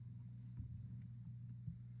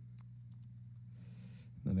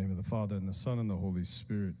In the name of the Father, and the Son, and the Holy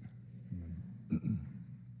Spirit. Amen.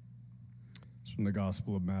 It's from the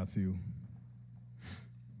Gospel of Matthew.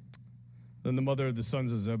 Then the mother of the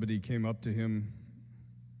sons of Zebedee came up to him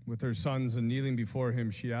with her sons, and kneeling before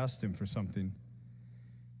him, she asked him for something.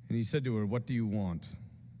 And he said to her, "What do you want?"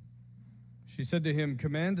 She said to him,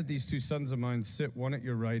 "Command that these two sons of mine sit, one at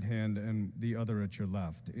your right hand and the other at your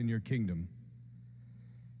left, in your kingdom."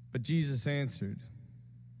 But Jesus answered,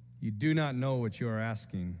 "You do not know what you are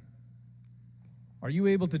asking. Are you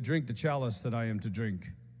able to drink the chalice that I am to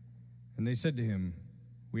drink?" And they said to him,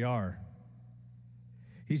 "We are."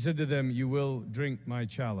 He said to them, "You will drink my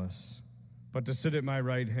chalice, but to sit at my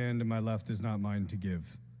right hand and my left is not mine to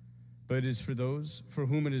give, but it is for those for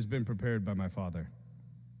whom it has been prepared by my Father."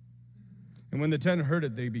 And when the 10 heard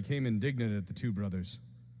it, they became indignant at the two brothers.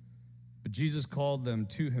 But Jesus called them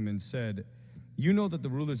to him and said, "You know that the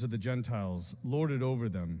rulers of the Gentiles lord it over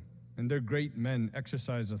them, and their great men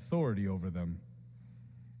exercise authority over them.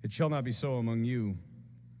 It shall not be so among you,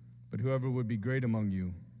 but whoever would be great among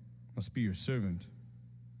you must be your servant.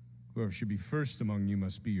 Whoever should be first among you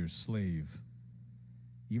must be your slave.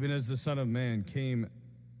 Even as the Son of Man came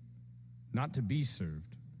not to be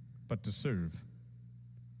served, but to serve,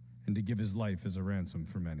 and to give his life as a ransom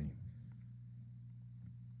for many."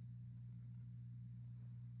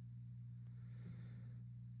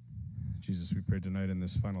 Jesus, we pray tonight in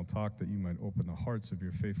this final talk that you might open the hearts of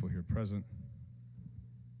your faithful here present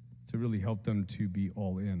to really help them to be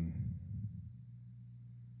all in,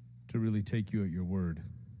 to really take you at your word,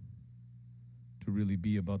 to really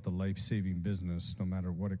be about the life-saving business no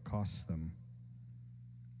matter what it costs them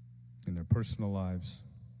in their personal lives,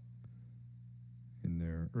 in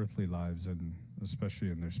their earthly lives, and especially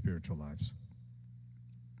in their spiritual lives.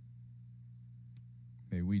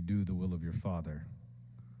 May we do the will of your Father,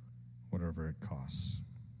 whatever it costs.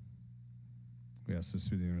 We ask this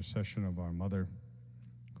through the intercession of our mother,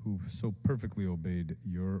 who so perfectly obeyed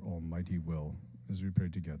your almighty will, as we pray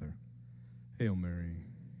together. Hail Mary,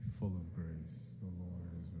 full of grace, the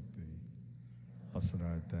Lord is with thee. Blessed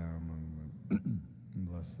art thou among women, and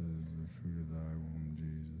blessed is the fruit of thy womb,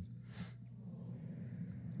 Jesus.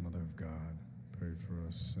 Mother of God, pray for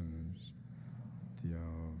us sinners at the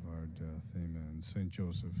hour of our death. Amen. Saint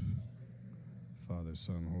Joseph, Father,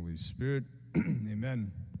 Son, Holy Spirit.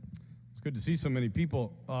 Amen. It's good to see so many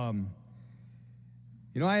people. I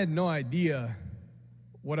had no idea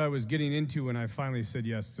what I was getting into when I finally said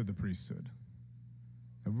yes to the priesthood.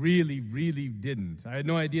 I really, really didn't. I had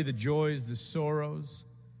no idea the joys, the sorrows,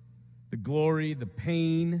 the glory, the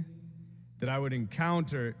pain that I would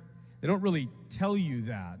encounter. They don't really tell you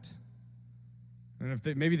that.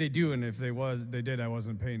 And maybe they do, and if they did, I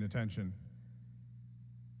wasn't paying attention.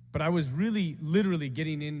 But I was really, literally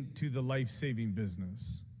getting into the life-saving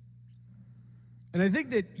business. And I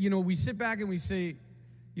think that, we sit back and we say,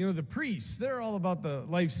 the priests, they're all about the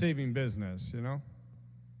life-saving business,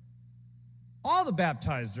 All the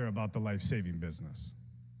baptized are about the life-saving business.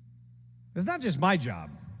 It's not just my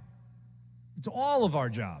job. It's all of our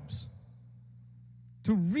jobs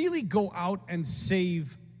to really go out and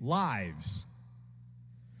save lives.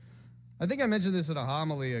 I think I mentioned this in a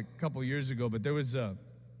homily a couple years ago, but there was a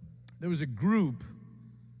group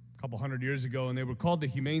a couple hundred years ago, and they were called the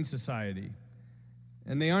Humane Society.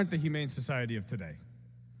 And they aren't the Humane Society of today,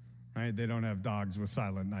 right? They don't have dogs with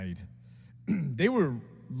Silent Night. They were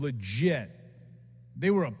legit. They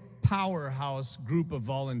were a powerhouse group of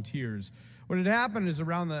volunteers. What had happened is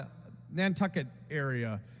around the Nantucket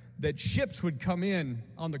area that ships would come in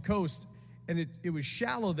on the coast, and it was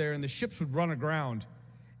shallow there, and the ships would run aground.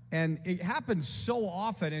 And it happened so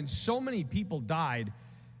often, and so many people died,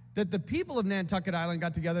 that the people of Nantucket Island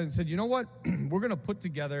got together and said, "You know what? We're going to put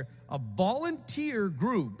together a volunteer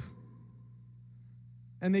group."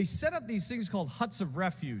 And they set up these things called huts of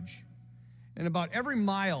refuge. And about every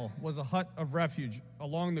mile was a hut of refuge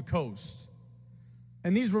along the coast.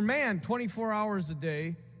 And these were manned 24 hours a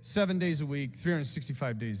day, 7 days a week,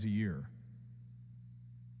 365 days a year.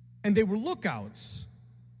 And they were lookouts.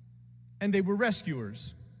 And they were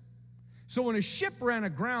rescuers. So when a ship ran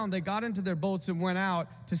aground, they got into their boats and went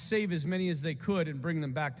out to save as many as they could and bring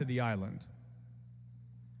them back to the island.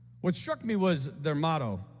 What struck me was their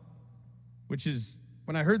motto, which is,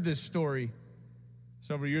 when I heard this story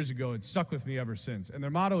several years ago, it stuck with me ever since. And their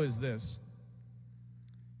motto is this: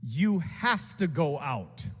 you have to go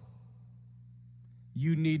out.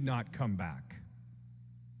 You need not come back.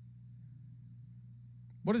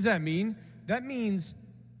 What does that mean? That means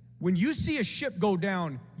when you see a ship go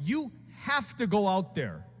down, you have to go out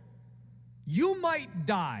there. You might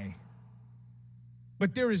die,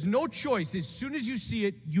 but there is no choice. As soon as you see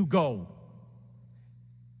it, you go.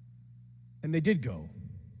 And they did go.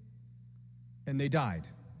 And they died.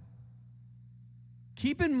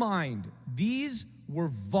 Keep in mind, these were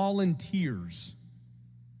volunteers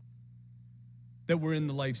that were in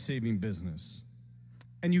the life-saving business.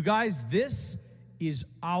 And you guys, this is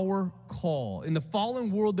our call. In the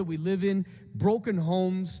fallen world that we live in, broken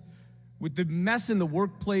homes, with the mess in the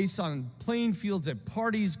workplace, on playing fields, at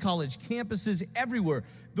parties, college campuses, everywhere,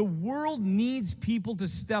 the world needs people to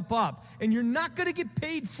step up. And you're not going to get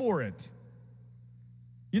paid for it.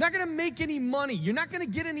 You're not going to make any money. You're not going to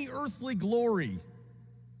get any earthly glory.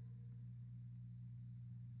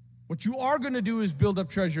 What you are going to do is build up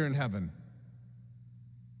treasure in heaven.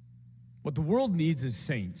 What the world needs is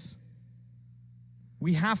saints.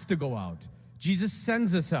 We have to go out. Jesus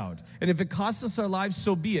sends us out. And if it costs us our lives,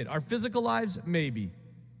 so be it. Our physical lives, maybe.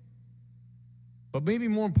 But maybe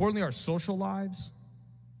more importantly, our social lives,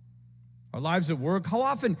 our lives at work. How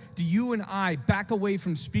often do you and I back away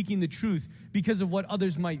from speaking the truth because of what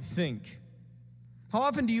others might think? How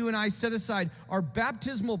often do you and I set aside our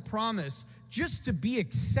baptismal promise just to be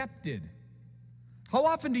accepted? How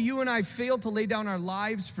often do you and I fail to lay down our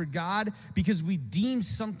lives for God because we deem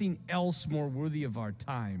something else more worthy of our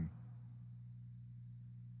time?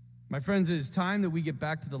 My friends, it is time that we get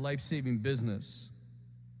back to the life-saving business.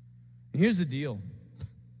 And here's the deal.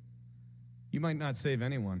 You might not save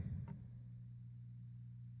anyone,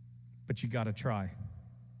 but you got to try.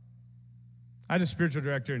 I had a spiritual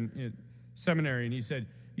director in seminary, and he said,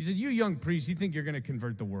 you young priests, you think you're going to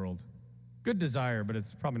convert the world. Good desire, but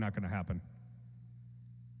it's probably not going to happen.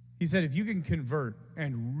 He said, if you can convert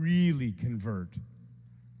and really convert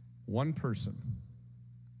one person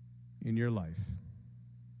in your life,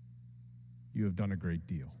 you have done a great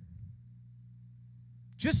deal.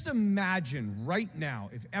 Just imagine right now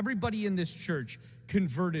if everybody in this church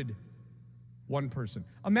converted one person.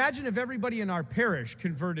 Imagine if everybody in our parish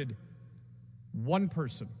converted one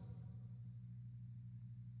person.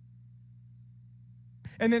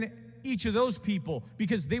 And then each of those people,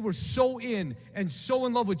 because they were so in and so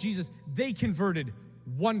in love with Jesus, they converted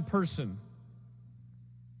one person.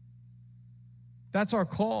 That's our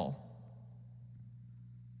call.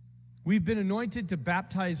 We've been anointed to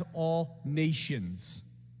baptize all nations.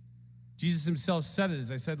 Jesus himself said it,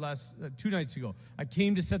 as I said 2 nights ago. I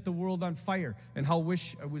came to set the world on fire, and how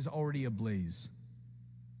wish I was already ablaze.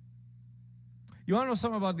 You want to know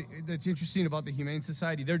something that's interesting about the Humane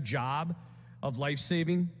Society? Their job of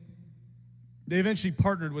life-saving, they eventually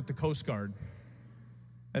partnered with the Coast Guard.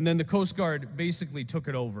 And then the Coast Guard basically took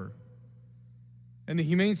it over. And the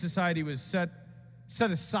Humane Society was set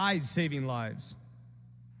aside saving lives.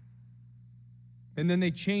 And then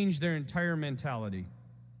they changed their entire mentality.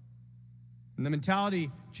 And the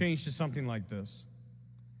mentality changed to something like this.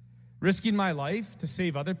 Risking my life to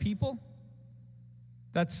save other people?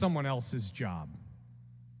 That's someone else's job.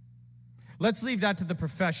 Let's leave that to the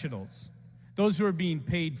professionals, those who are being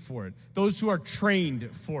paid for it, those who are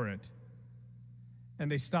trained for it.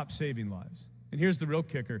 And they stopped saving lives. And here's the real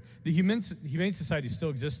kicker. The Humane Society still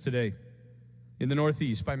exists today in the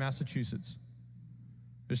Northeast by Massachusetts.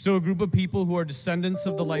 There's still a group of people who are descendants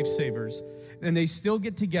of the lifesavers, and they still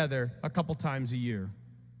get together a couple times a year.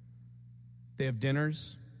 They have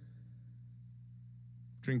dinners,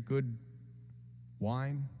 drink good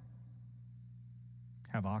wine,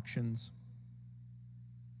 have auctions,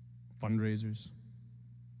 fundraisers.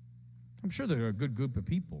 I'm sure they're a good group of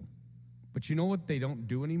people, but you know what they don't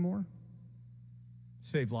do anymore?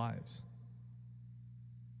 Save lives.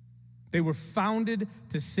 They were founded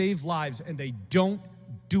to save lives, and they don't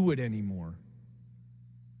do it anymore.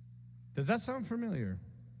 Does that sound familiar?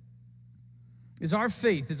 Is our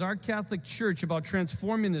faith, is our Catholic Church about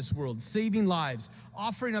transforming this world, saving lives,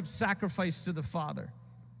 offering up sacrifice to the Father,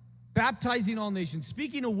 baptizing all nations,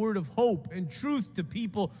 speaking a word of hope and truth to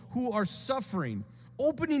people who are suffering,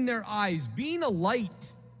 opening their eyes, being a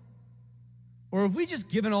light? Or have we just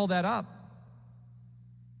given all that up?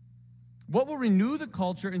 What will renew the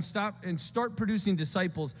culture and start producing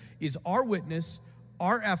disciples is our witness,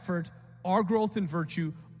 our effort, our growth in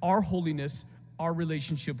virtue, our holiness, our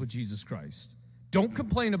relationship with Jesus Christ. Don't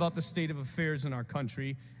complain about the state of affairs in our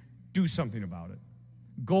country. Do something about it.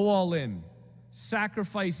 Go all in.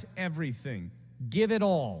 Sacrifice everything. Give it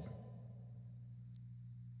all.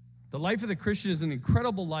 The life of the Christian is an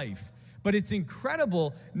incredible life, but it's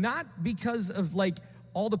incredible not because of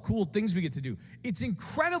all the cool things we get to do. It's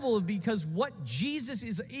incredible because what Jesus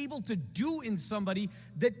is able to do in somebody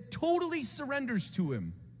that totally surrenders to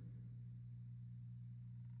him.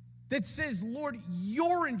 That says, Lord,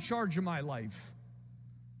 you're in charge of my life.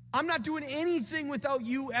 I'm not doing anything without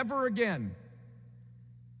you ever again.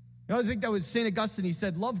 You know, I think that was St. Augustine. He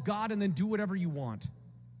said, love God and then do whatever you want.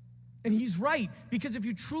 And he's right, because if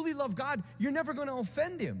you truly love God, you're never going to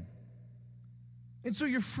offend him. And so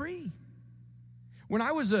you're free. When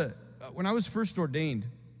I was first ordained,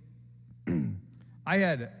 I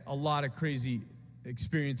had a lot of crazy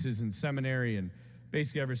experiences in seminary, and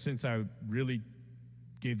basically ever since I really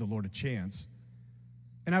gave the Lord a chance.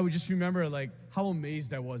 And I would just remember like how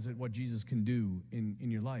amazed I was at what Jesus can do in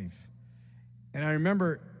your life. And I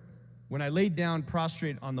remember when I laid down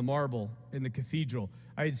prostrate on the marble in the cathedral,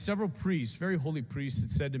 I had several priests, very holy priests,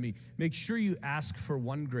 that said to me, make sure you ask for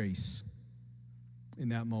one grace in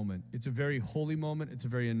that moment. It's a very holy moment. It's a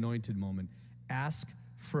very anointed moment. Ask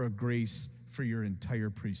for a grace for your entire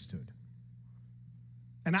priesthood.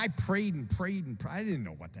 And I prayed and prayed and prayed. I didn't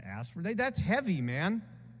know what to ask for. That's heavy, man.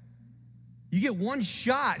 You get one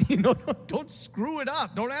shot, don't screw it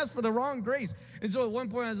up. Don't ask for the wrong grace. And so at one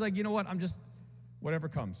point I was like, you know what? I'm just, whatever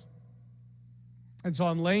comes. And so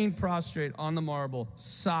I'm laying prostrate on the marble,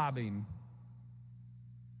 sobbing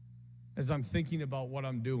as I'm thinking about what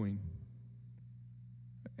I'm doing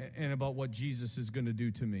and about what Jesus is going to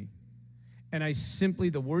do to me. And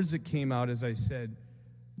the words that came out as I said,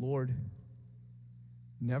 Lord,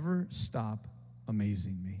 never stop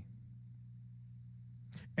amazing me.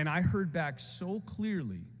 And I heard back so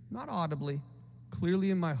clearly, not audibly,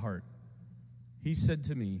 clearly in my heart, he said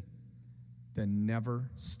to me, then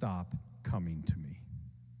never stop coming to me.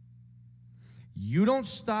 You don't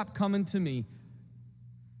stop coming to me,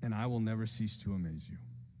 and I will never cease to amaze you.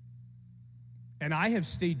 And I have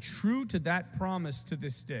stayed true to that promise to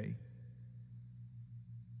this day.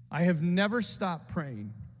 I have never stopped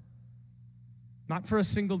praying, not for a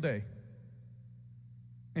single day.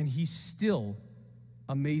 And he still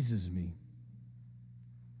amazes me.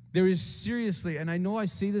 There is seriously, and I know I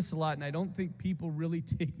say this a lot, and I don't think people really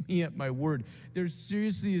take me at my word, there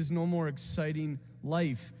seriously is no more exciting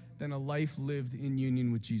life than a life lived in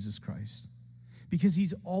union with Jesus Christ. Because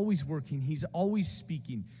he's always working, he's always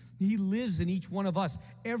speaking. He lives in each one of us.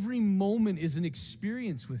 Every moment is an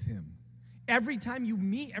experience with him. Every time you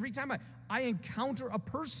meet, every time I encounter a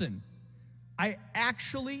person, I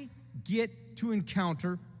actually get to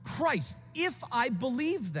encounter Christ, if I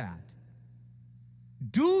believe that.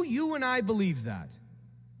 Do you and I believe that?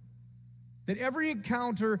 That every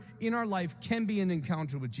encounter in our life can be an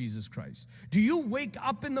encounter with Jesus Christ? Do you wake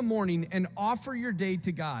up in the morning and offer your day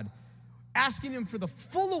to God, asking him for the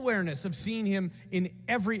full awareness of seeing him in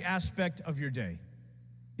every aspect of your day?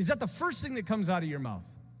 Is that the first thing that comes out of your mouth?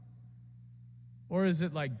 Or is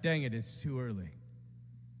it like, dang it, it's too early.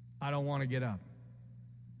 I don't want to get up.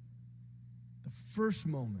 The first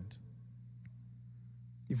moment.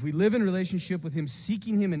 If we live in relationship with him,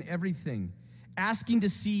 seeking him in everything, asking to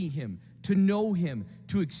see him, to know him,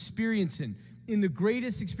 to experience him, in the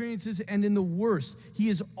greatest experiences and in the worst, he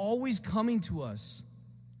is always coming to us.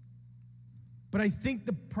 But I think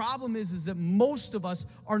the problem is that most of us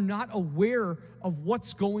are not aware of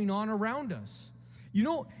what's going on around us. You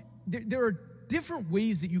know, there are different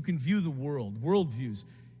ways that you can view the world, worldviews.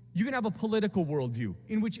 You can have a political worldview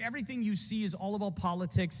in which everything you see is all about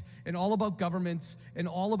politics and all about governments and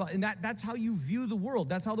that's how you view the world.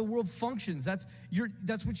 That's how the world functions. That's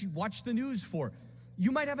what you watch the news for.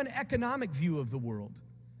 You might have an economic view of the world.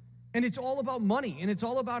 And it's all about money, and it's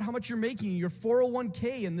all about how much you're making, your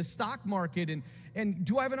 401k and the stock market, and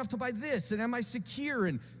do I have enough to buy this, and am I secure?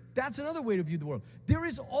 And that's another way to view the world. There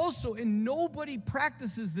is also, and nobody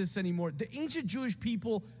practices this anymore, the ancient Jewish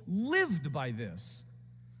people lived by this,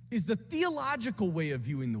 is the theological way of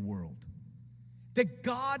viewing the world. That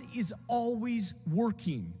God is always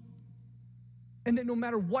working, and that no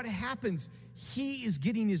matter what happens, he is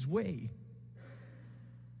getting his way.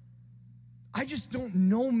 I just don't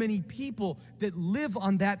know many people that live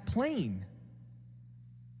on that plane.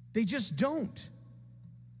 They just don't.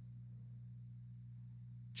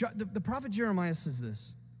 The prophet Jeremiah says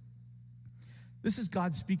this. This is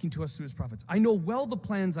God speaking to us through his prophets. I know well the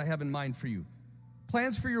plans I have in mind for you.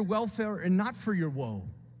 Plans for your welfare and not for your woe.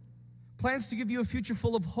 Plans to give you a future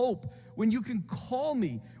full of hope, when you can call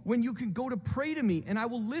me, when you can go to pray to me, and I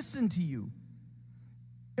will listen to you.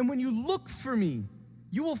 And when you look for me,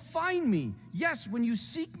 you will find me. Yes, when you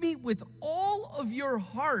seek me with all of your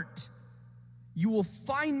heart, you will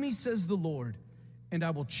find me, says the Lord, and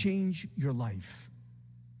I will change your life.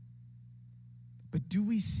 But do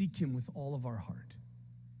we seek him with all of our heart?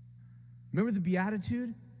 Remember the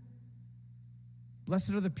Beatitude?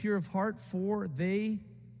 Blessed are the pure of heart, for they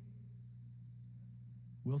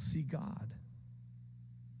will see God.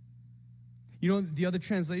 You know, the other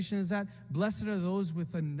translation is that, blessed are those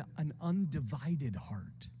with an undivided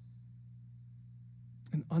heart.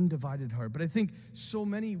 An undivided heart. But I think so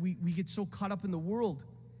many, we get so caught up in the world.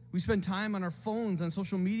 We spend time on our phones, on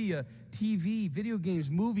social media, TV, video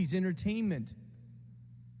games, movies, entertainment.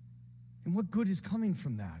 And what good is coming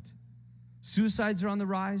from that? Suicides are on the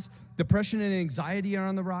rise. Depression and anxiety are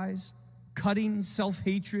on the rise. Cutting,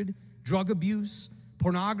 self-hatred, drug abuse,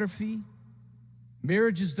 pornography.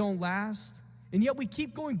 Marriages don't last. And yet we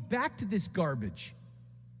keep going back to this garbage,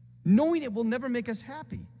 knowing it will never make us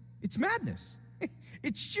happy. It's madness.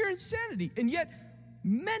 It's sheer insanity. And yet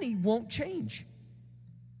many won't change.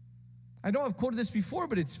 I know I've quoted this before,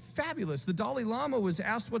 but it's fabulous. The Dalai Lama was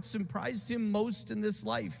asked what surprised him most in this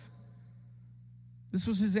life. This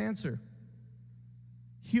was his answer.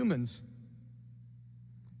 Humans.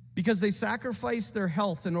 Because they sacrifice their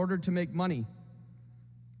health in order to make money.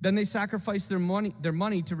 Then they sacrifice their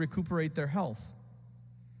money to recuperate their health.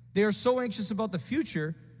 They are so anxious about the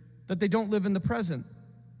future that they don't live in the present.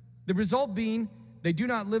 The result being they do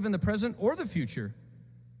not live in the present or the future.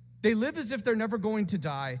 They live as if they're never going to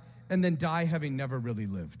die, and then die having never really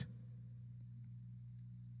lived.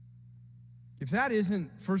 If that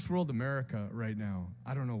isn't first world America right now,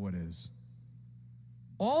 I don't know what is.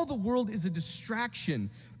 All the world is a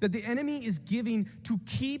distraction that the enemy is giving to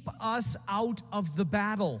keep us out of the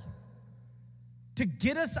battle, to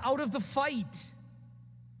get us out of the fight.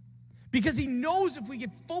 Because he knows if we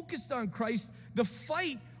get focused on Christ, the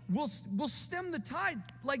fight will stem the tide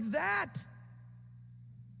like that.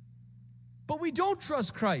 But we don't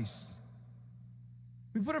trust Christ.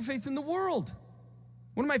 We put our faith in the world.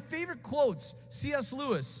 One of my favorite quotes, C.S.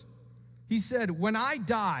 Lewis, he said, "When I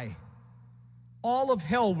die, all of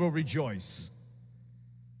hell will rejoice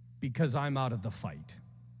because I'm out of the fight."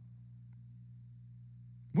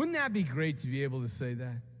 Wouldn't that be great to be able to say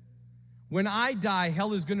that? When I die,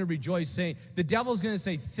 hell is going to rejoice, saying, the devil's going to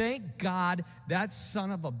say, thank God that son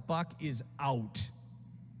of a buck is out.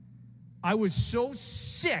 I was so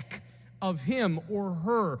sick of him or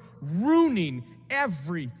her ruining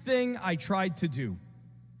everything I tried to do.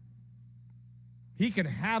 He can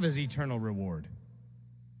have his eternal reward.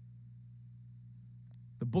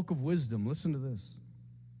 The Book of Wisdom, listen to this.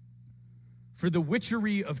 For the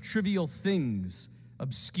witchery of trivial things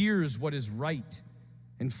obscures what is right,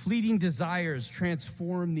 and fleeting desires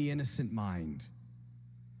transform the innocent mind.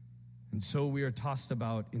 And so we are tossed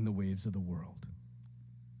about in the waves of the world,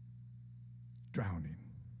 drowning.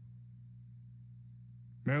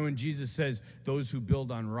 Remember when Jesus says, those who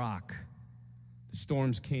build on rock, the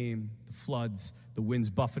storms came, the floods, the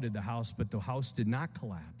winds buffeted the house, but the house did not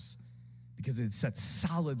collapse because it set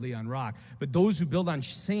solidly on rock. But those who build on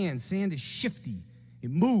sand, sand is shifty.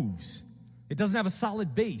 It moves. It doesn't have a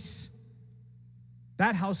solid base.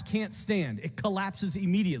 That house can't stand. It collapses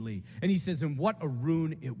immediately. And he says, and what a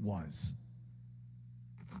ruin it was.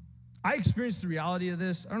 I experienced the reality of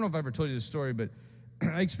this. I don't know if I ever told you this story, but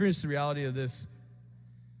I experienced the reality of this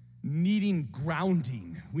needing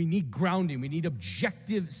grounding. We need grounding. We need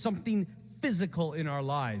objective, something physical in our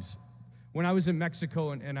lives. When I was in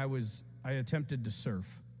Mexico and I attempted to surf.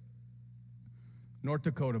 North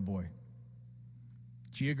Dakota boy.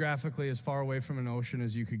 Geographically as far away from an ocean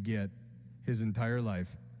as you could get. His entire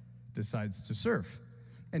life, decides to surf.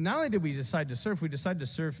 And not only did we decide to surf, we decided to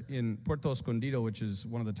surf in Puerto Escondido, which is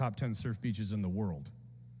one of the top 10 surf beaches in the world.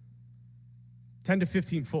 10 to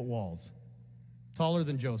 15 foot walls, taller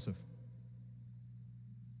than Joseph.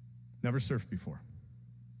 Never surfed before.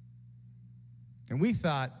 And we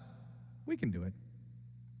thought, we can do it.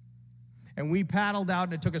 And we paddled out,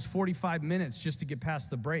 and it took us 45 minutes just to get past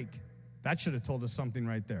the break. That should have told us something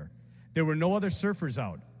right there. There were no other surfers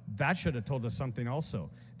out. That should have told us something also.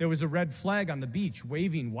 There was a red flag on the beach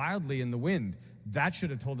waving wildly in the wind. That should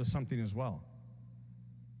have told us something as well.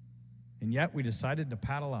 And yet we decided to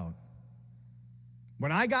paddle out.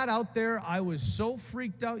 When I got out there, I was so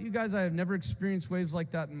freaked out, you guys. I have never experienced waves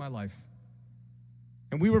like that in my life.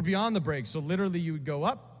 And we were beyond the break, so literally you would go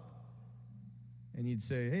up and you'd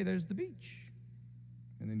say, hey, there's the beach.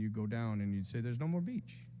 And then you'd go down and you'd say, there's no more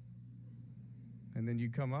beach. And then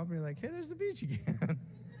you'd come up and you're like, hey, there's the beach again.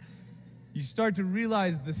 You start to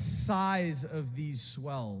realize the size of these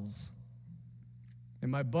swells. And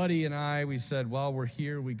my buddy and I, we said, well, we're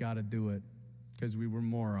here, we got to do it, because we were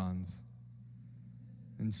morons.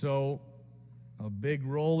 And so a big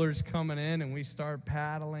roller's coming in, and we start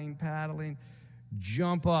paddling,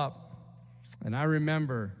 jump up. And I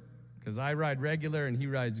remember, because I ride regular and he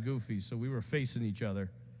rides goofy, so we were facing each other.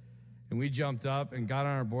 And we jumped up and got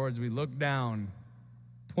on our boards. We looked down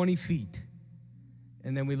 20 feet.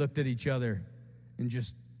 And then we looked at each other and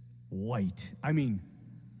just white.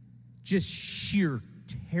 Just sheer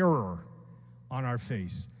terror on our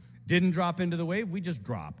face. Didn't drop into the wave, we just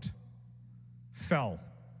dropped. Fell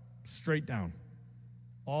straight down.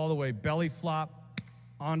 All the way, belly flop,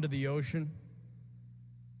 onto the ocean.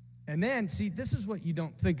 And then, see, this is what you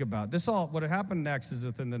don't think about. What happened next is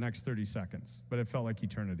within the next 30 seconds, but it felt like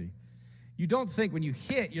eternity. You don't think when you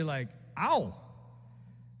hit, you're like, ow,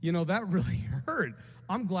 that really hurt.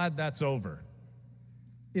 I'm glad that's over.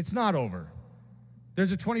 It's not over.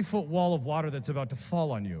 There's a 20-foot wall of water that's about to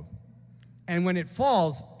fall on you. And when it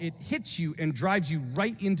falls, it hits you and drives you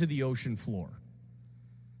right into the ocean floor.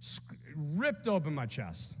 Ripped open my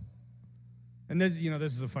chest. And this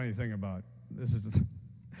is a funny thing about this.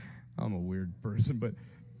 I'm a weird person, but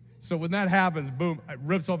so when that happens, boom, it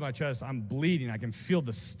rips open my chest. I'm bleeding. I can feel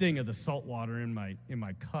the sting of the salt water in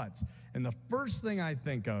my cuts. And the first thing I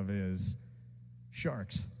think of is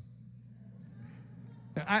sharks.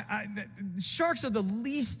 Sharks are the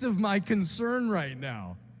least of my concern right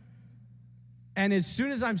now. And as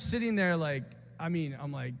soon as I'm sitting there,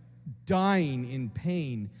 I'm like dying in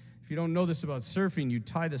pain. If you don't know this about surfing, you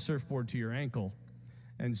tie the surfboard to your ankle.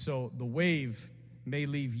 And so the wave may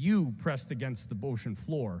leave you pressed against the ocean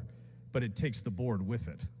floor, but it takes the board with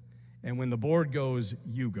it. And when the board goes,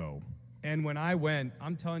 you go. And when I went,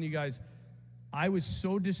 I'm telling you guys, I was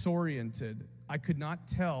so disoriented, I could not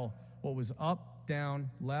tell what was up, down,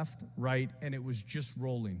 left, right, and it was just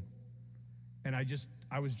rolling. And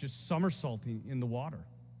I was just somersaulting in the water.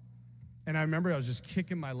 And I remember I was just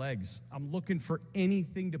kicking my legs. I'm looking for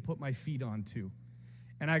anything to put my feet onto.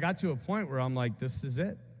 And I got to a point where I'm like, this is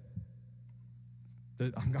it.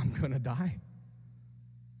 I'm going to die.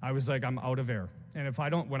 I was like, I'm out of air. And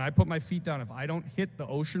when I put my feet down, if I don't hit the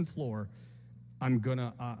ocean floor, I'm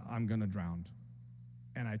gonna drown.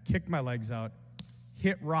 And I kicked my legs out,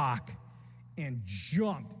 hit rock, and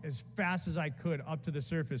jumped as fast as I could up to the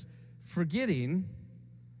surface, forgetting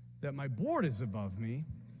that my board is above me,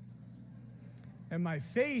 and my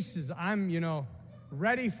face is, I'm,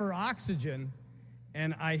 ready for oxygen,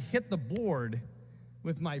 and I hit the board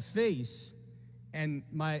with my face, and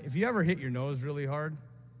if you ever hit your nose really hard,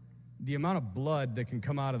 the amount of blood that can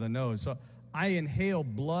come out of the nose. So I inhale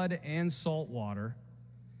blood and salt water.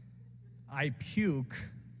 I puke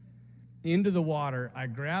into the water. I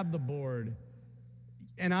grab the board,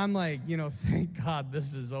 and I'm like, thank God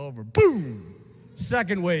this is over. Boom!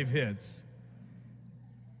 Second wave hits.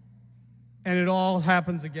 And it all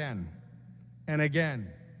happens again and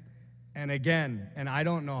again and again. And I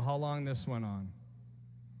don't know how long this went on.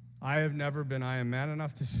 I am man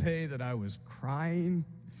enough to say that I was crying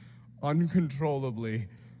uncontrollably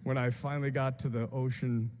when I finally got to the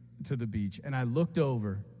ocean, to the beach. And I looked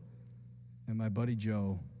over, and my buddy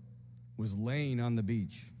Joe was laying on the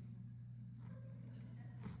beach.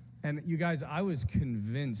 And you guys, I was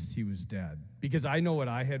convinced he was dead because I know what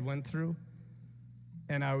I had went through.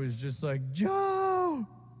 And I was just like, Joe!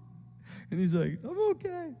 And he's like, I'm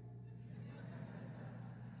okay.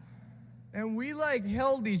 And we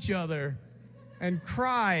held each other and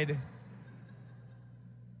cried.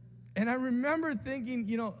 And I remember thinking,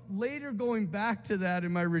 later going back to that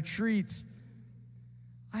in my retreats,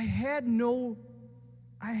 I had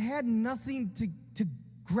nothing to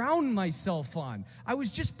ground myself on. I was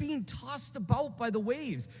just being tossed about by the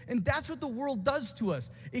waves. And that's what the world does to us.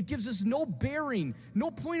 It gives us no bearing,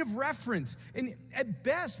 no point of reference. And at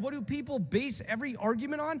best, what do people base every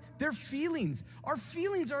argument on? Their feelings. Our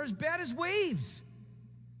feelings are as bad as waves.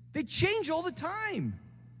 They change all the time.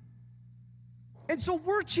 And so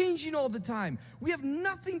we're changing all the time. We have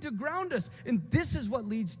nothing to ground us. And this is what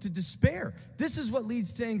leads to despair. This is what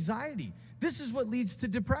leads to anxiety. This is what leads to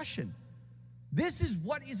depression. This is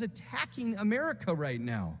what is attacking America right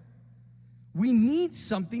now. We need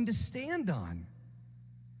something to stand on.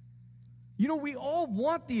 We all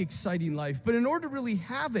want the exciting life, but in order to really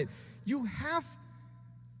have it, you have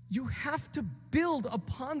to build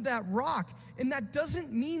upon that rock. And that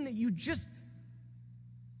doesn't mean that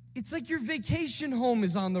it's like your vacation home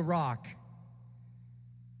is on the rock.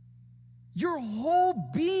 Your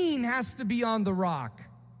whole being has to be on the rock.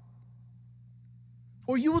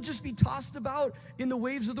 Or you will just be tossed about in the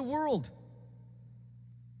waves of the world.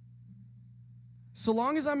 So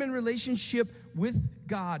long as I'm in relationship with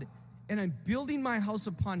God and I'm building my house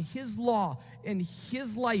upon His law and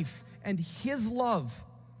His life and His love,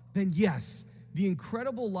 then yes, the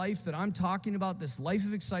incredible life that I'm talking about, this life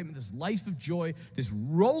of excitement, this life of joy, this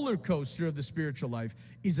roller coaster of the spiritual life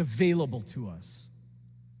is available to us.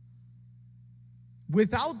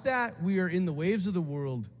 Without that, we are in the waves of the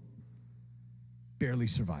world, barely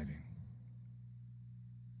surviving.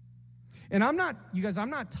 And I'm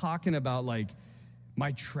not talking about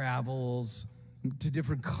my travels to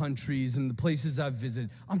different countries and the places I've visited.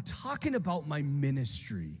 I'm talking about my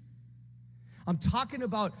ministry. I'm talking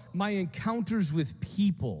about my encounters with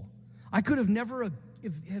people. I could have never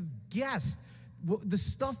have guessed the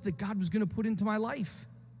stuff that God was going to put into my life.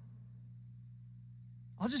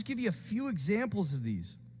 I'll just give you a few examples of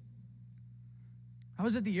these. I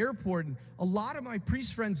was at the airport, and a lot of my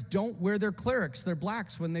priest friends don't wear their clerics, their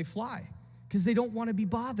blacks, when they fly because they don't want to be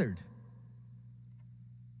bothered.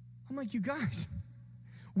 I'm like, you guys,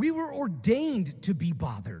 we were ordained to be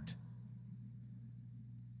bothered.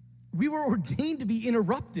 We were ordained to be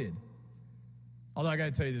interrupted. Although I got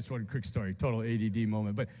to tell you this one quick story, total ADD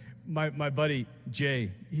moment. But my buddy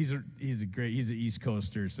Jay, he's an East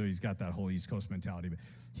Coaster, so he's got that whole East Coast mentality. But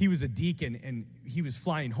he was a deacon, and he was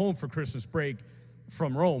flying home for Christmas break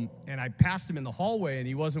from Rome, and I passed him in the hallway, and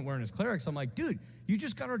he wasn't wearing his clerics. I'm like, dude, you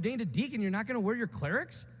just got ordained a deacon. You're not going to wear your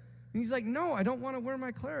clerics? And he's like, no, I don't want to wear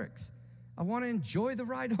my clerics. I want to enjoy the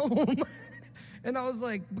ride home. And I was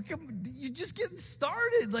like, you're just getting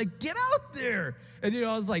started. Like, get out there. And,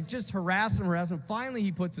 I was like, just harass him. Finally,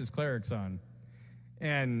 he puts his clerics on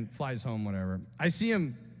and flies home, whatever. I see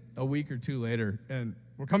him a week or two later, and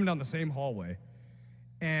we're coming down the same hallway.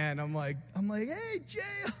 And I'm like, hey, Jay.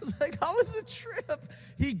 I was like, how was the trip?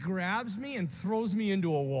 He grabs me and throws me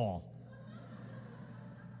into a wall.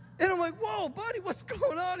 And I'm like, whoa, buddy, what's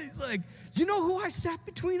going on? He's like, you know who I sat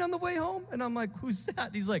between on the way home? And I'm like, who's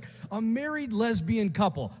that? He's like, a married lesbian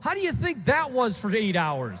couple. How do you think that was for 8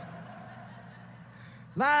 hours?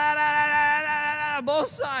 La, la, la, la, la, la, both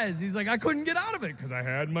sides. He's like, I couldn't get out of it because I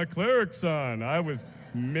had my clerics on. I was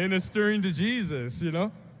ministering to Jesus,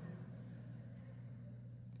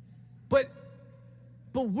 But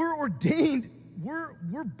we're ordained,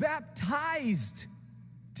 we're baptized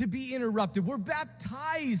to be interrupted. We're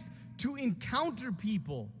baptized to encounter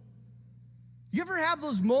people. You ever have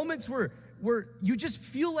those moments where you just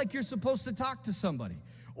feel like you're supposed to talk to somebody,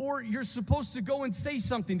 or you're supposed to go and say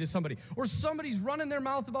something to somebody, or somebody's running their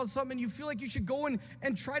mouth about something and you feel like you should go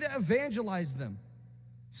and try to evangelize them?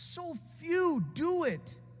 So few do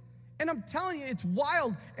it. And I'm telling you, it's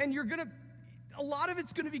wild, and a lot of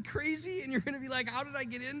it's gonna be crazy, and you're gonna be like, how did I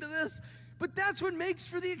get into this? But that's what makes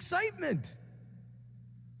for the excitement.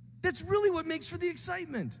 That's really what makes for the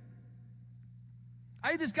excitement.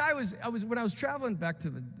 I had this guy, when I was traveling back to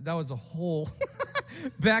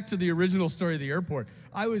back to the original story of the airport.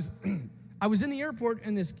 I was in the airport,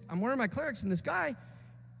 and I'm wearing my clerics, and this guy,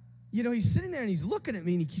 he's sitting there and he's looking at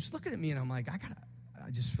me, and he keeps looking at me, and I'm like, I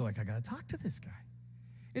just feel like I gotta talk to this guy.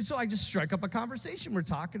 And so I just strike up a conversation. We're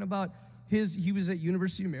talking about he was at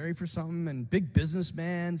University of Mary for something, and big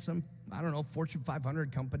businessman, some, I don't know, Fortune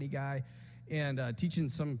 500 company guy, and teaching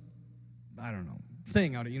some, I don't know,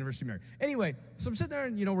 thing out at University of Mary. Anyway, so I'm sitting there,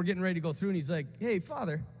 and, we're getting ready to go through, and he's like, hey,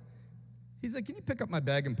 Father, he's like, can you pick up my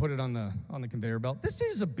bag and put it on the conveyor belt? This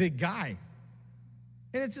dude is a big guy,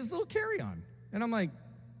 and it's his little carry-on. And I'm like,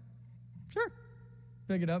 sure.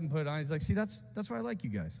 Pick it up and put it on. He's like, see, that's why I like you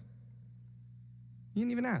guys. You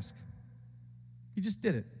didn't even ask. You just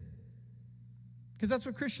did it. Because that's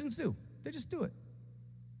what Christians do. They just do it.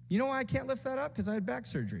 You know why I can't lift that up? Because I had back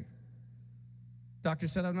surgery. Doctor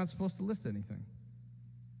said I'm not supposed to lift anything.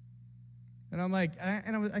 And I'm like,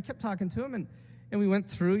 I kept talking to him, and we went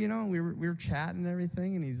through, we were chatting and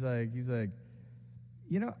everything, and he's like,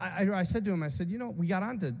 I said to him, we got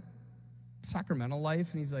on to sacramental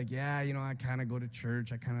life, and he's like, yeah, I kind of go to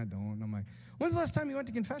church, I kind of don't. And I'm like, when's the last time you went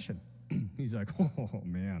to confession? He's like, oh,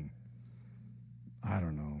 man, I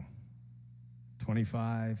don't know,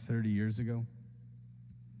 25, 30 years ago.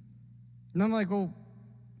 And I'm like, well,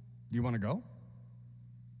 do you want to go?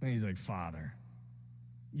 And he's like, Father,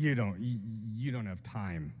 you don't have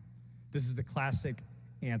time. This is the classic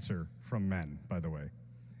answer from men, by the way.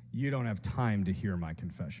 You don't have time to hear my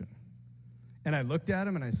confession. And I looked at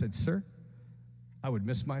him and I said, sir, I would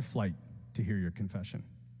miss my flight to hear your confession.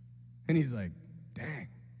 And he's like, dang.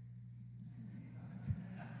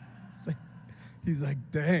 He's like,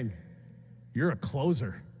 dang, you're a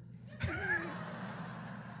closer.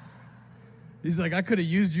 He's like, I could have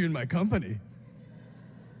used you in my company.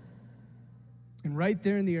 And right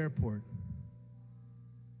there in the airport,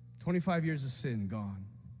 25 years of sin gone.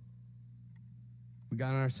 We got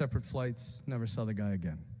on our separate flights, never saw the guy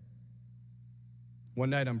again. One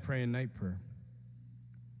night I'm praying night prayer.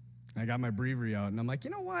 I got my breviary out, and I'm like, you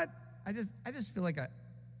know what? I just feel like I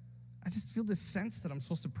just feel this sense that I'm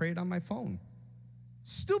supposed to pray it on my phone.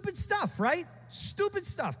 Stupid stuff, right? Stupid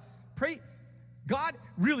stuff. Pray. God,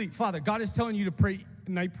 really, Father, God is telling you to pray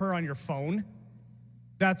night prayer on your phone.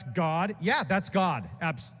 That's God. Yeah, that's God,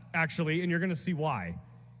 actually, and you're going to see why.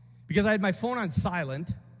 Because I had my phone on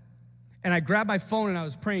silent, And I grabbed my phone and I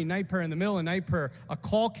was praying night prayer. In the middle of night prayer, a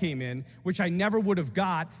call came in, which I never would have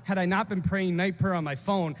got had I not been praying night prayer on my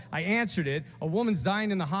phone. I answered it. A woman's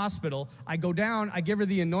dying in the hospital. I go down, I give her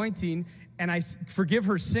the anointing, and I forgive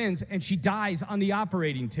her sins, and she dies on the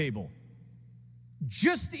operating table.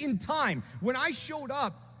 Just in time. When I showed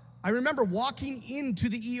up, I remember walking into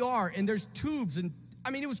the ER, and there's tubes, and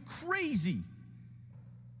I mean, it was crazy.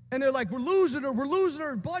 And they're like, we're losing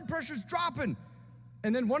her, blood pressure's dropping.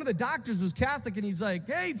 And then one of the doctors was Catholic, and he's like,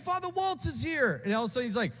 hey, Father Waltz is here. And all of a sudden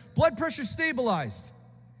he's like, blood pressure stabilized.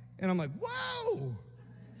 And I'm like, whoa.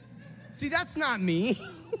 See, that's not me.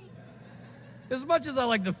 As much as I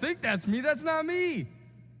like to think that's me, that's not me.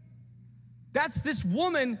 That's this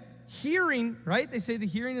woman hearing, right? They say the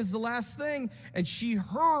hearing is the last thing. And she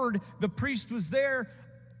heard the priest was there.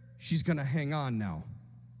 She's going to hang on now.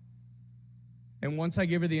 And once I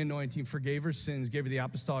gave her the anointing, forgave her sins, gave her the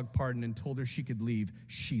apostolic pardon, and told her she could leave,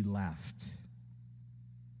 she left.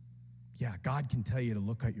 Yeah, God can tell you to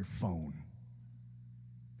look at your phone.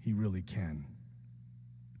 He really can.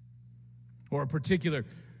 Or a particular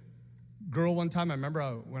girl one time, I remember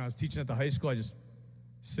when I was teaching at the high school, I just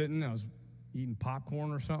sitting, I was eating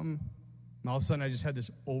popcorn or something, and all of a sudden I just had this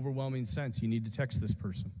overwhelming sense, you need to text this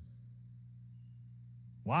person.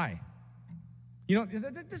 Why? You know,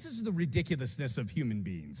 this is the ridiculousness of human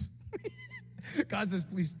beings. God says,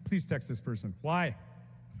 please text this person. Why?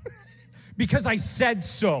 Because I said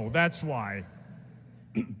so, that's why.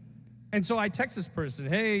 And so I text this person,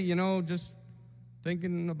 hey, you know, just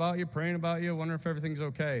thinking about you, praying about you, wondering if everything's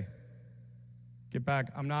okay. Get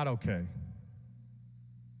back, I'm not okay.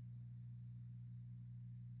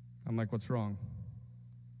 I'm like, what's wrong?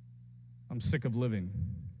 I'm sick of living.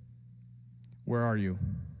 Where are you?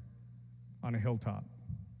 On a hilltop.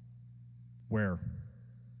 Where?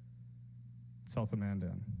 South of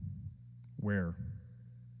Mandan. Where?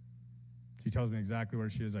 She tells me exactly where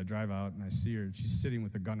she is. I drive out and I see her. She's sitting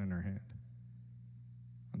with a gun in her hand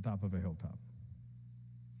on top of a hilltop.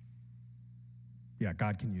 Yeah,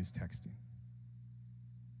 God can use texting.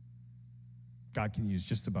 God can use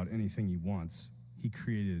just about anything he wants. He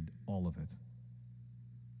created all of it.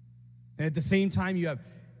 And at the same time,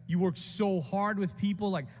 you work so hard with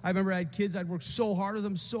people. Like, I remember I had kids, I'd work so hard with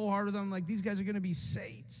them. Like, these guys are going to be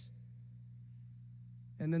saints.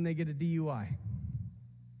 And then they get a DUI.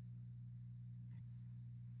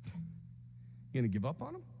 You going to give up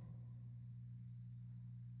on them?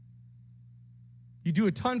 You do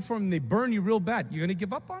a ton for them, they burn you real bad. You going to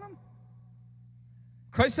give up on them?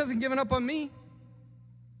 Christ hasn't given up on me.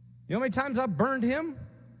 You know how many times I've burned him?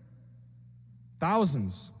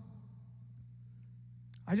 Thousands.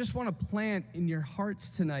 I just want to plant in your hearts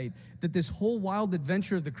tonight that this whole wild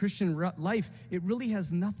adventure of the Christian life, it really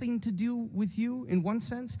has nothing to do with you in one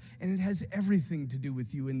sense, and it has everything to do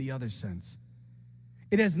with you in the other sense.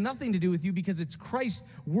 It has nothing to do with you because it's Christ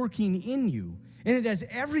working in you, and it has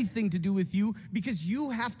everything to do with you because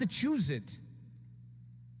you have to choose it.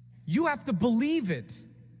 You have to believe it.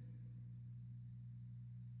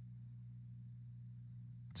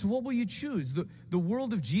 So what will you choose? The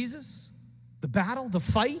world of Jesus? The battle, the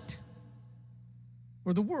fight,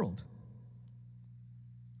 or the world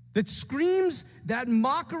that screams that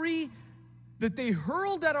mockery that they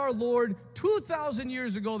hurled at our Lord 2,000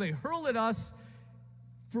 years ago, they hurl at us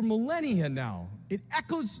for millennia now. It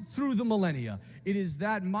echoes through the millennia. It is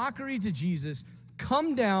that mockery to Jesus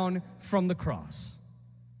come down from the cross.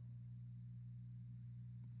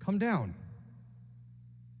 Come down.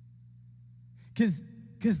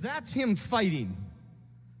 Because that's him fighting.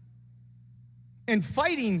 And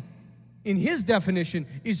fighting, in his definition,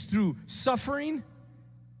 is through suffering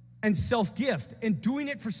and self-gift and doing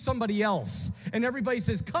it for somebody else. And everybody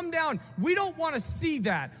says, come down. We don't want to see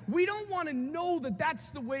that. We don't want to know that that's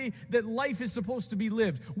the way that life is supposed to be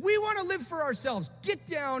lived. We want to live for ourselves. Get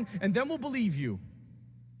down, and then we'll believe you.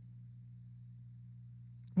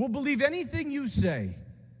 We'll believe anything you say.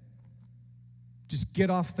 Just get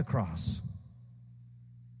off the cross.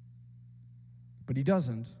 But he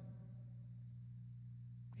doesn't.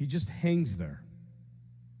 He just hangs there.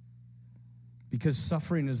 Because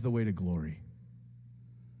suffering is the way to glory.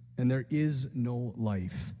 And there is no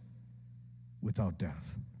life without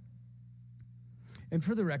death. And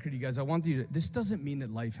for the record, you guys, I want you to, this doesn't mean that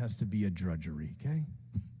life has to be a drudgery, okay?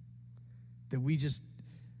 That we just,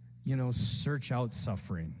 search out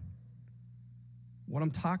suffering. What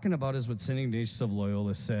I'm talking about is what St. Ignatius of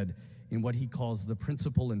Loyola said in what he calls the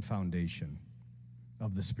principle and foundation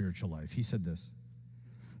of the spiritual life. He said this: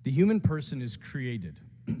 the human person is created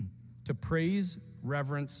to praise,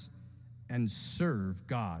 reverence, and serve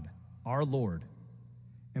God, our Lord,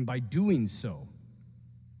 and by doing so,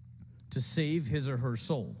 to save his or her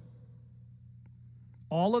soul.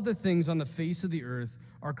 All of the things on the face of the earth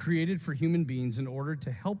are created for human beings in order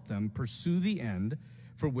to help them pursue the end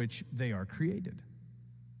for which they are created.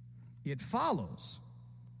 It follows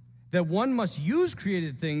that one must use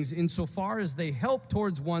created things insofar as they help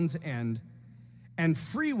towards one's end and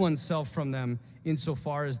free oneself from them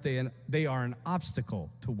insofar as they are an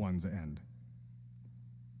obstacle to one's end.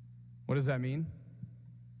 What does that mean?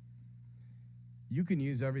 You can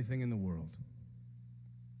use everything in the world.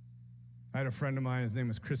 I had a friend of mine, his name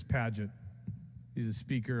was Chris Paget. He's a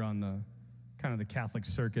speaker on the kind of the Catholic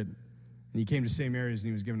circuit. And he came to St. Mary's and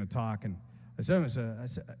he was giving a talk. And I said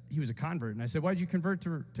he was a convert. And I said, why'd you convert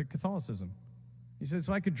to Catholicism? He said,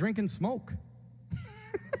 so I could drink and smoke.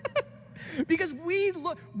 Because we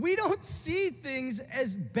don't see things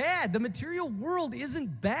as bad. The material world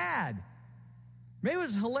isn't bad. Maybe it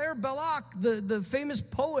was Hilaire Belloc, the famous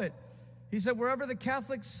poet. He said, wherever the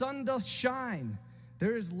Catholic sun doth shine,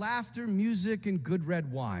 there is laughter, music, and good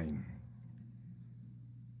red wine.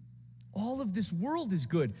 All of this world is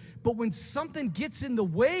good. But when something gets in the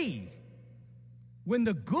way, when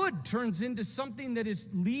the good turns into something that is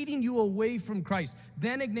leading you away from Christ,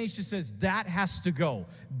 then Ignatius says that has to go.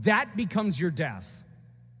 That becomes your death.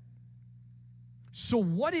 So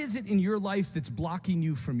what is it in your life that's blocking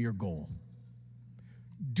you from your goal?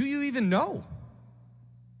 Do you even know?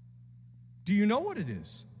 Do you know what it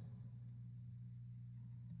is?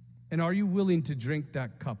 And are you willing to drink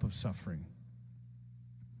that cup of suffering?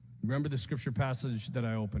 Remember the scripture passage that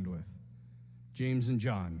I opened with? James and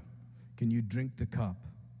John. Can you drink the cup?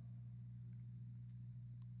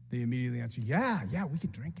 They immediately answer, yeah, we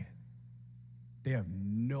can drink it. They have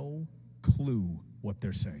no clue what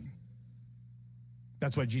they're saying.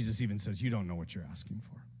 That's why Jesus even says, you don't know what you're asking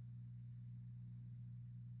for.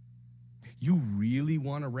 You really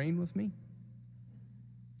want to reign with me?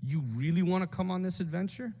 You really want to come on this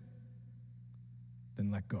adventure?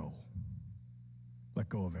 Then let go. Let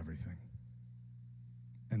go of everything.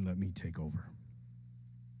 And let me take over.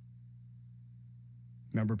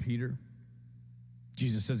 Remember Peter?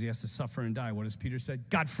 Jesus says he has to suffer and die. What does Peter say?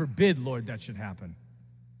 God forbid, Lord, that should happen.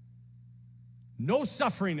 No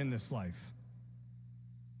suffering in this life.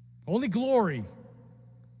 Only glory.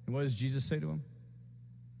 And what does Jesus say to him?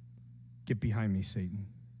 Get behind me, Satan.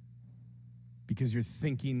 Because you're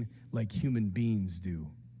thinking like human beings do,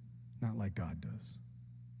 not like God does.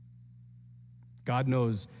 God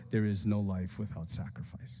knows there is no life without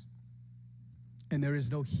sacrifice. And there is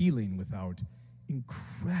no healing without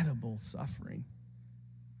incredible suffering.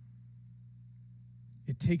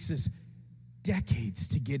 It takes us decades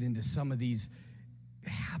to get into some of these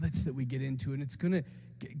habits that we get into, and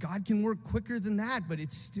God can work quicker than that, but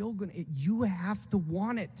it's still you have to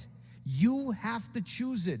want it. You have to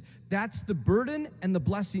choose it. That's the burden and the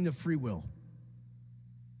blessing of free will.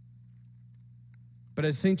 But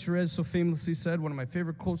as St. Therese so famously said, one of my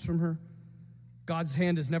favorite quotes from her, God's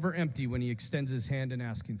hand is never empty when he extends his hand in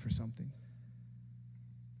asking for something.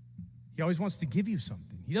 He always wants to give you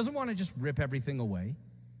something. He doesn't want to just rip everything away.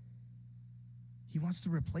 He wants to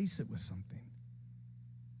replace it with something.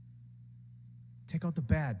 Take out the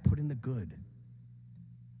bad, put in the good.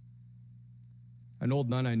 An old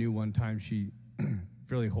nun I knew one time, she,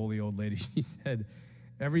 really holy old lady, she said,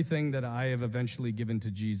 everything that I have eventually given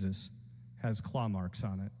to Jesus has claw marks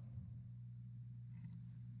on it.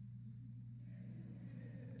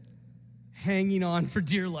 Hanging on for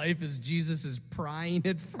dear life as Jesus is prying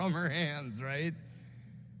it from her hands, right?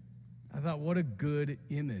 I thought, what a good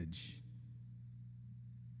image.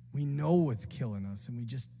 We know what's killing us, and we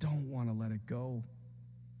just don't want to let it go.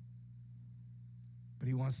 But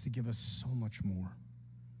he wants to give us so much more.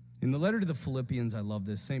 In the letter to the Philippians, I love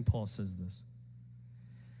this. St. Paul says this.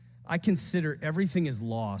 I consider everything as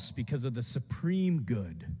loss because of the supreme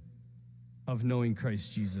good of knowing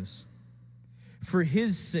Christ Jesus. For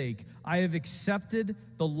his sake, I have accepted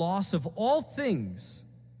the loss of all things,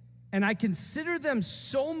 and I consider them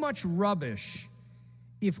so much rubbish,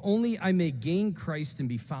 if only I may gain Christ and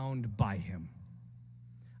be found by him.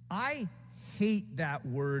 I hate that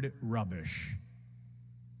word rubbish.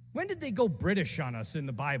 When did they go British on us in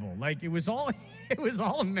the Bible? Like it was all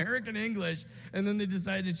American English, and then they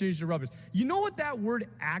decided to change to rubbish. You know what that word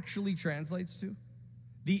actually translates to?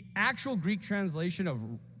 The actual Greek translation of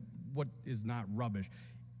what is not rubbish.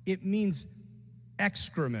 It means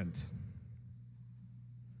excrement.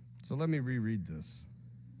 So let me reread this.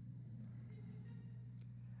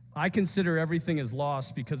 I consider everything as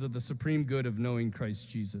lost because of the supreme good of knowing Christ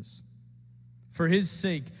Jesus. For his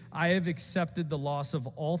sake, I have accepted the loss of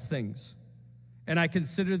all things, and I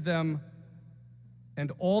consider them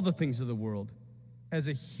and all the things of the world as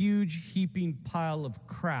a huge heaping pile of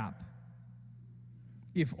crap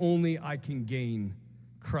if only I can gain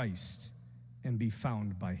Christ and be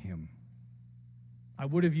found by him. I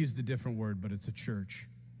would have used a different word, but it's a church.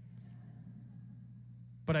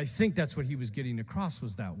 But I think that's what he was getting across,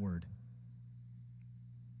 was that word.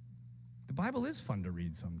 The Bible is fun to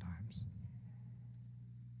read sometimes.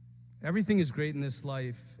 Everything is great in this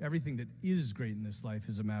life. Everything that is great in this life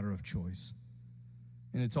is a matter of choice.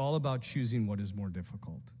 And it's all about choosing what is more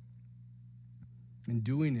difficult and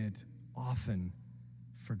doing it often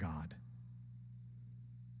for God.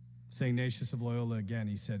 St. Ignatius of Loyola, again,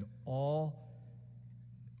 he said, all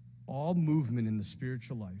movement in the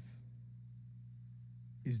spiritual life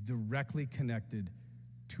is directly connected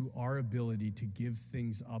to our ability to give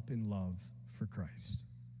things up in love for Christ.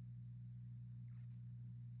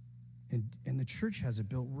 And the church has it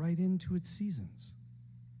built right into its seasons.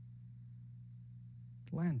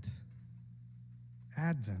 Lent,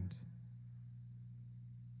 Advent,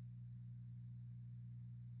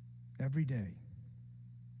 every day.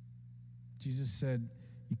 Jesus said,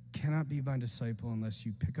 you cannot be my disciple unless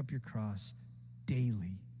you pick up your cross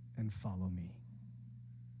daily and follow me.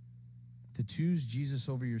 To choose Jesus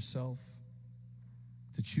over yourself,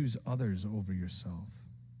 to choose others over yourself.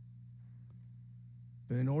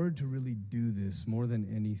 But in order to really do this, more than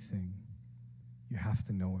anything, you have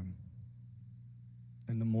to know him.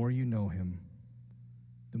 And the more you know him,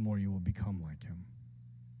 the more you will become like him.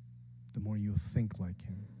 The more you'll think like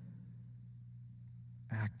him,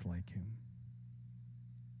 act like him.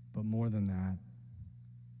 But more than that,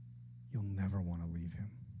 you'll never want to leave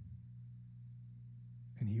him.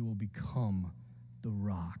 And he will become the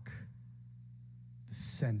rock, the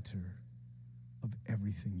center of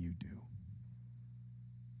everything you do.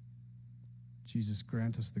 Jesus,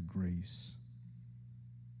 grant us the grace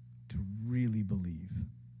to really believe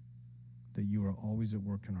that you are always at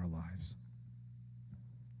work in our lives,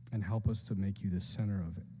 and help us to make you the center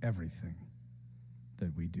of everything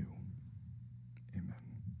that we do. Amen.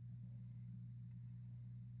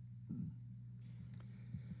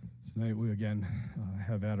 Tonight we again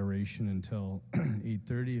have adoration until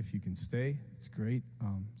 8:30. If you can stay, it's great.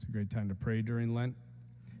 It's a great time to pray during Lent.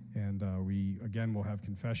 And we, again, will have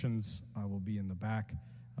confessions. I will be in the back.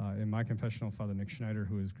 In my confessional, Father Nick Schneider,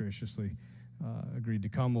 who has graciously agreed to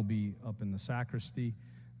come, will be up in the sacristy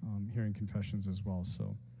hearing confessions as well.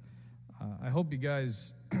 So I hope you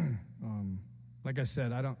guys, like I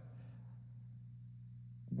said,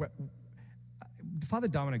 Father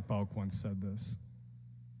Dominic Bauk once said this,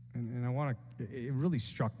 and it really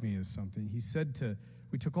struck me as something. He said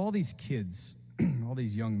we took all these kids, all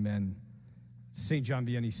these young men, St. John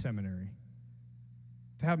Vianney Seminary,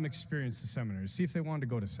 to have them experience the seminary, see if they wanted to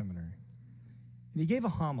go to seminary. And he gave a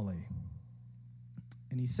homily.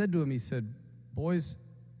 And he said to them, he said, boys,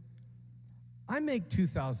 I make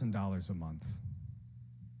 $2,000 a month.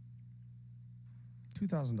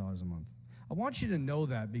 $2,000 a month. I want you to know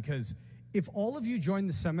that, because if all of you join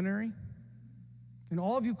the seminary and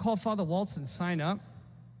all of you call Father Waltz and sign up,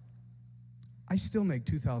 I still make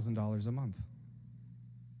 $2,000 a month.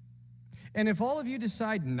 And if all of you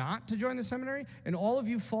decide not to join the seminary and all of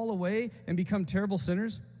you fall away and become terrible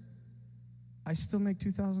sinners, I still make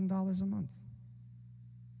 $2,000 a month.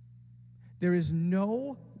 There is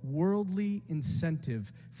no worldly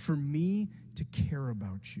incentive for me to care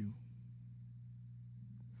about you.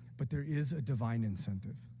 But there is a divine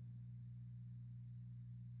incentive.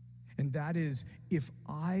 And that is, if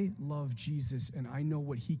I love Jesus and I know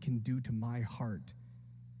what he can do to my heart,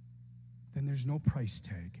 then there's no price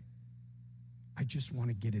tag. I just want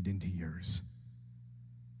to get it into yours.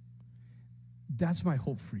 That's my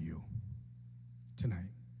hope for you tonight,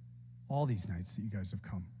 all these nights that you guys have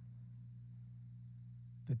come.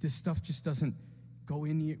 That this stuff just doesn't go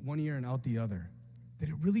in one ear and out the other. That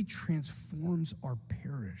it really transforms our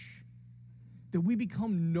parish. That we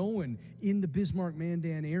become known in the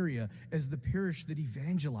Bismarck-Mandan area as the parish that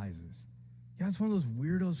evangelizes. Yeah, it's one of those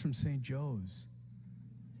weirdos from St. Joe's.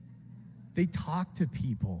 They talk to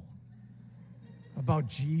people about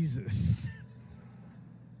Jesus.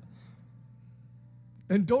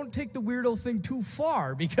 And don't take the weirdo thing too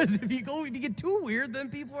far, because if you get too weird, then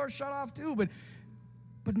people are shut off too.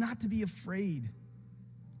 But not to be afraid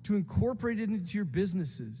to incorporate it into your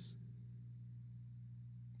businesses,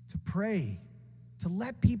 to pray, to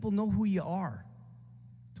let people know who you are,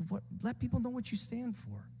 let people know what you stand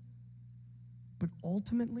for, but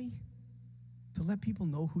ultimately to let people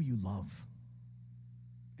know who you love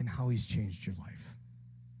and how he's changed your life.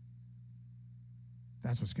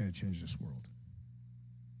 That's what's going to change this world.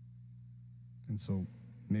 And so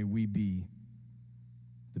may we be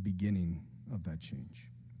the beginning of that change.